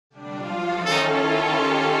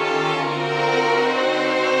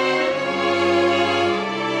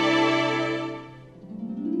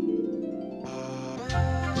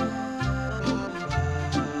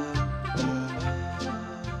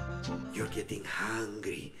getting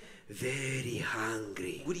hungry. Very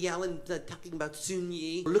hungry. Woody Allen talking about Sun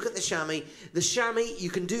Yi. Look at the chamois. The chamois, you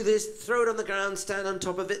can do this, throw it on the ground, stand on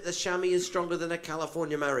top of it. The chamois is stronger than a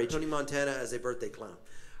California marriage. Tony Montana as a birthday clown.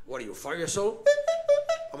 What are you, 5 years old?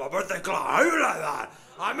 I'm a birthday clown. How you like that?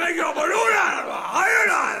 I make you a balloon out of it. How you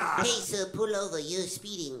like that? Hey, sir, pull over. You're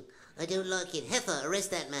speeding. I don't like it. Heifer,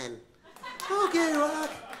 arrest that man. Okay, Rock.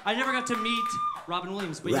 I never got to meet Robin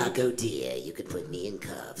Williams. But Rocco, dear, you can put me in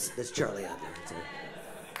cuffs. That's Charlie Adler.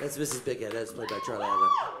 That's Mrs. Bighead. That's played by Charlie Adler.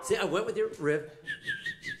 See, I went with your riff.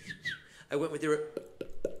 I went with your...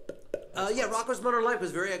 yeah, Rocco's Modern Life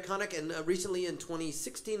was very iconic, and recently in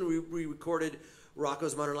 2016 we recorded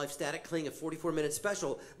Rocco's Modern Life Static Cling, a 44-minute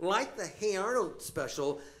special. Like the Hey Arnold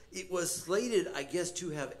special, it was slated, I guess, to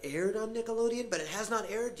have aired on Nickelodeon, but it has not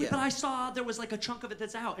aired yet. But I saw there was like a chunk of it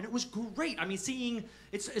that's out, and it was great. I mean, seeing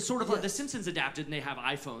it's sort of like The Simpsons adapted, and they have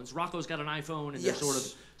iPhones. Rocco's got an iPhone, and they're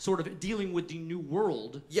sort of dealing with the new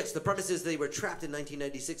world. Yes, the premise is they were trapped in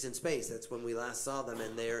 1996 in space. That's when we last saw them,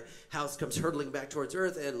 and their house comes hurtling back towards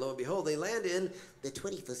Earth, and lo and behold, they land in... The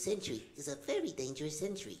 21st century is a very dangerous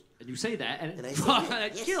century. And you say that, and it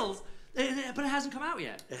yes. kills, but it hasn't come out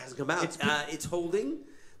yet. It hasn't come out. It's holding.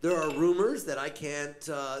 There are rumors that I can't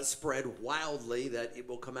spread wildly that it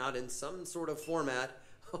will come out in some sort of format.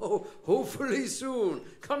 Oh, hopefully soon.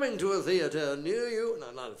 Coming to a theater near you.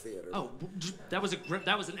 No, not a theater. Oh, that was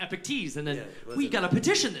an epic tease, and then we got to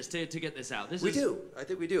petition this to get this out. We do. I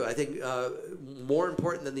think we do. I think more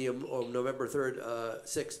important than the November 3rd,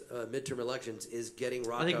 6th midterm elections is getting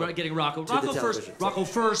Rocco. I think getting Rocco. Rocco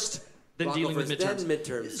first, then Rocco dealing first, with midterms. Then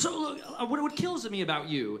midterms. So look, what kills me about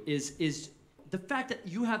you is the fact that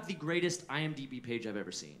you have the greatest IMDb page I've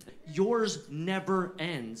ever seen. Yours never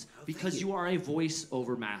ends because you are a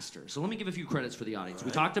voiceover master. So let me give a few credits for the audience.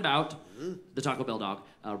 We talked about the Taco Bell dog,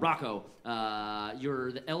 Rocco.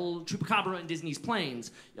 You're the El Chupacabra in Disney's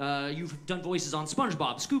Planes. You've done voices on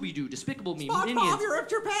SpongeBob, Scooby-Doo, Despicable Me, Minions. SpongeBob, you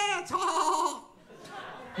ripped your pants!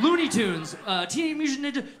 Looney Tunes, Teenage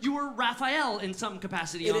Mutant Ninja. You were Raphael in some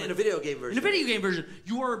capacity. In a video game version. In a video game version.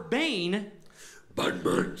 You are Bane.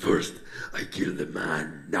 Batman, first I kill the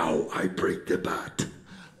man, now I break the bat.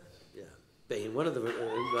 Yeah, Bane, one of the...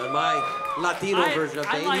 my Latino version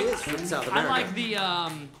of Bane, he is from South America. I like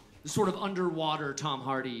the sort of underwater Tom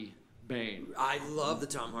Hardy Bane. I love the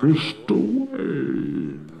Tom Hardy.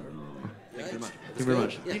 Thank you very much. Thank you very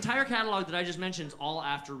much. Yeah. The entire catalog that I just mentioned is all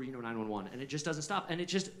after Reno 911, and it just doesn't stop. And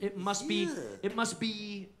it must be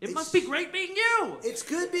great being you. It's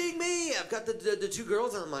good being me. I've got the two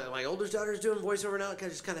girls. My oldest daughter's doing voiceover now. It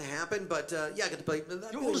just kind of happened, but yeah, I get to play.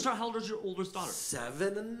 Your oldest daughter. How old is your oldest daughter?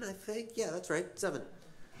 7, I think. Yeah, that's right, 7.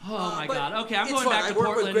 Oh my God. Okay, I'm going fun. back to Portland. I work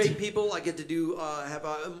Portland. with great people. I get to do have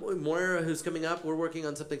Moira, who's coming up. We're working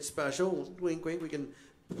on something special. Wink, wink. We can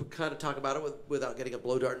kind of talk about it without getting a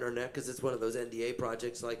blow dart in our neck because it's one of those NDA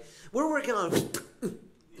projects. Like we're working on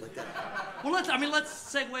like that. Well, let's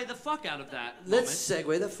segue the fuck out of that. Let's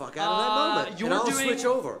segue the fuck out of that moment. And I'll switch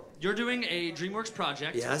over. You're doing a DreamWorks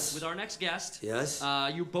project. Yes. With our next guest. Yes.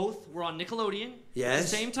 You both were on Nickelodeon. Yes. At the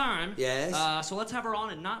same time. Yes. So let's have her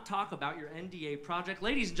on and not talk about your NDA project.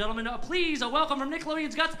 Ladies and gentlemen, please a welcome from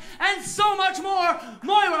Nickelodeon's Guts and so much more,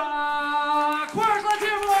 Moira Quirk. Let's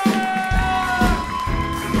hear for her!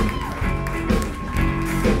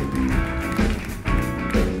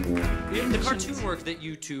 The cartoon work that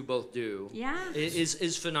you two both do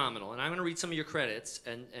is phenomenal, and I'm going to read some of your credits.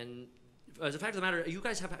 And as a fact of the matter, you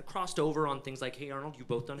guys have crossed over on things like Hey Arnold. You've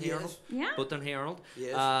both done Hey Arnold. Yeah. Both done Hey Arnold.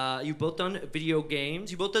 Yes. You've both done video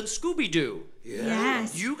games. You've both done Scooby-Doo. Yeah.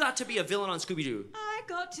 Yes. You got to be a villain on Scooby-Doo. I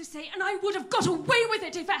got to say, and I would have got away with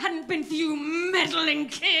it if it hadn't been for you meddling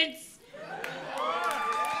kids.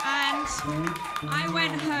 And I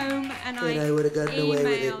went home and I would have gotten away with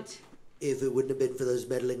it emailed. if it wouldn't have been for those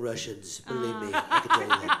meddling Russians. Believe me, I can tell you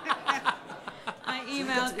that. I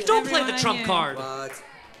emailed. Don't play the everyone I trump knew. card. But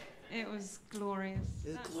It was glorious.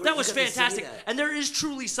 That was fantastic. And there is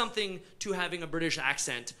truly something to having a British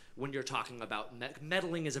accent when you're talking about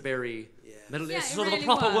meddling is a very meddling is it sort really of a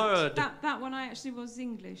proper worked. word. That one I actually was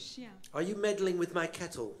English. Yeah. Are you meddling with my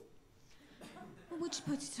kettle? Well, would you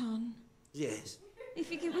put it on? Yes. If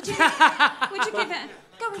you could, would you give it?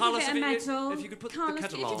 Go and Carlos, give it a medal. if you could put Carlos, the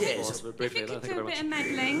kettle if on you for could- us If briefly, you could thank you do a very bit much.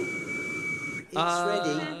 of meddling. It's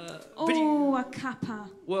ready. Oh, a kappa.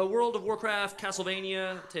 Well, World of Warcraft,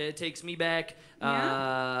 Castlevania takes me back.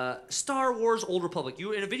 Yeah. Star Wars: Old Republic. You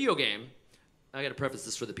were in a video game. I got to preface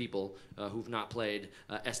this for the people who've not played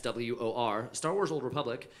SWOR. Star Wars: Old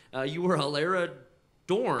Republic. You were Alara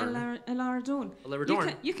Dorn. Alara Dorn. Alara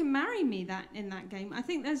Dorn. You can marry me in that game. I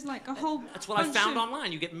think there's like a whole. That's what I found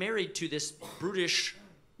online. You get married to this brutish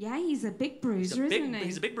Yeah, he's a big bruiser, isn't he?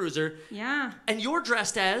 He's a big bruiser. Yeah. And you're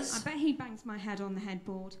dressed as? I bet he bangs my head on the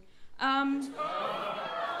headboard.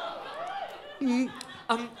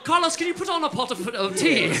 Carlos, can you put on a pot of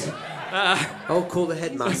tea? Yes. Call the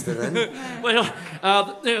headmaster then. Well,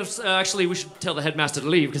 actually, we should tell the headmaster to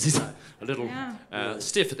leave because he's a little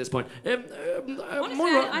stiff at this point.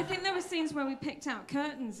 Moira, I think there were scenes where we picked out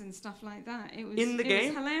curtains and stuff like that. It was in the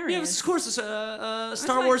game? was hilarious. Yeah, of course.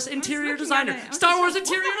 Star Wars interior designer. Star Wars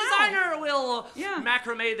interior designer will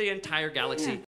macrame the entire galaxy. Yeah.